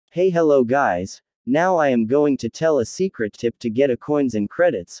Hey hello guys, now I am going to tell a secret tip to get Acoins and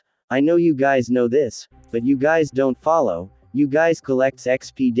credits. I know you guys know this, but you guys don't follow. You guys collects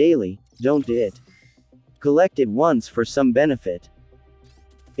XP daily, don't it? Collect it once for some benefit.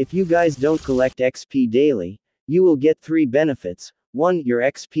 If you guys don't collect XP daily, you will get 3 benefits. 1. Your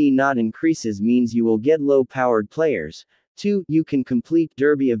XP not increases means you will get low powered players. 2. You can complete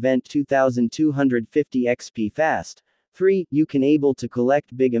Derby event 2250 XP fast. 3. You can able to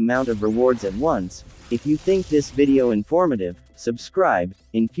collect big amount of rewards at once. If you think this video informative, subscribe.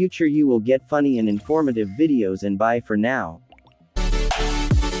 In future you will get funny and informative videos, and bye for now.